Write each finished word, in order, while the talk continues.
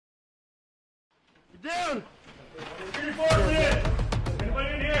Down!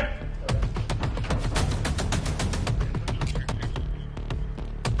 Anybody in here?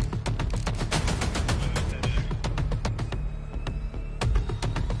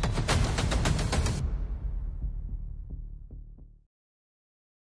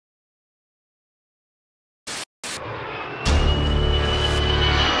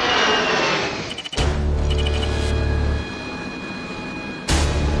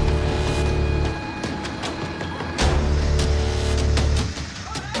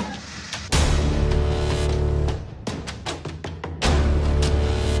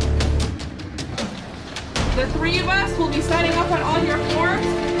 The three of us will be signing up on all your forms,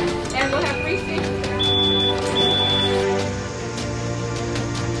 and we'll have 3 stations.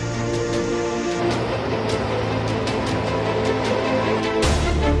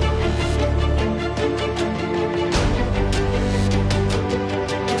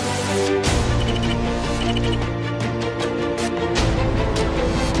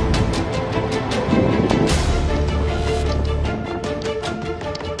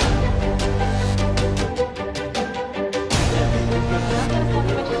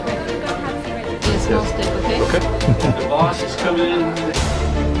 Small stick, okay? Okay. The boss is coming in.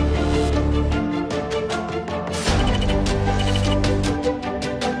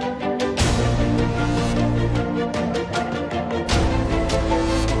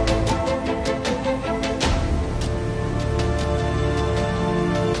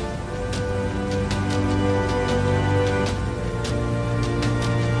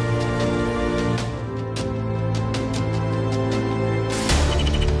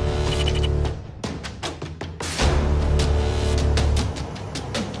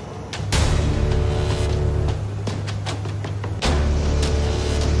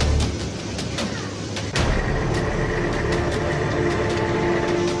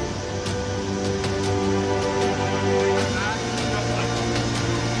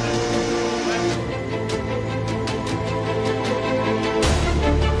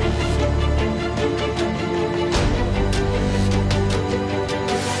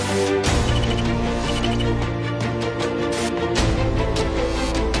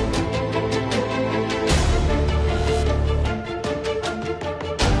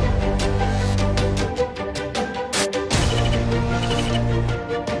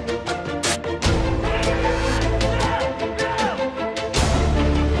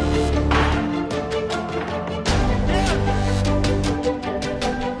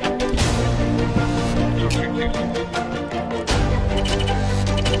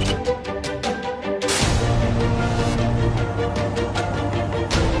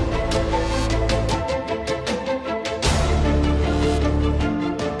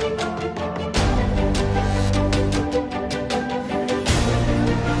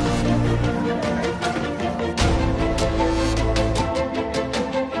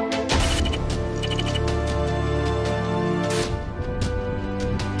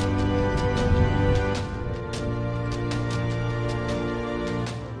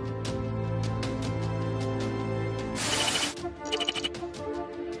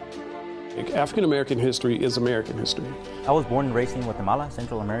 African-American history is American history. I was born and raised in Guatemala,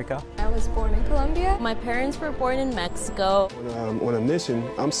 Central America. I was born in Colombia. My parents were born in Mexico. When I'm on a mission,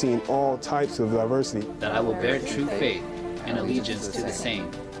 I'm seeing all types of diversity. That I will bear true faith and allegiance to the same.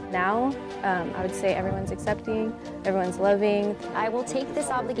 Now, I would say everyone's accepting, everyone's loving. I will take this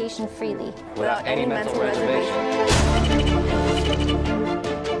obligation freely. Without any mental reservation.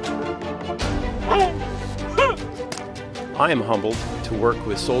 I am humbled to work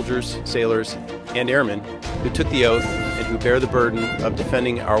with soldiers, sailors, and airmen who took the oath and who bear the burden of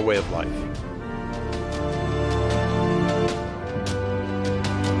defending our way of life.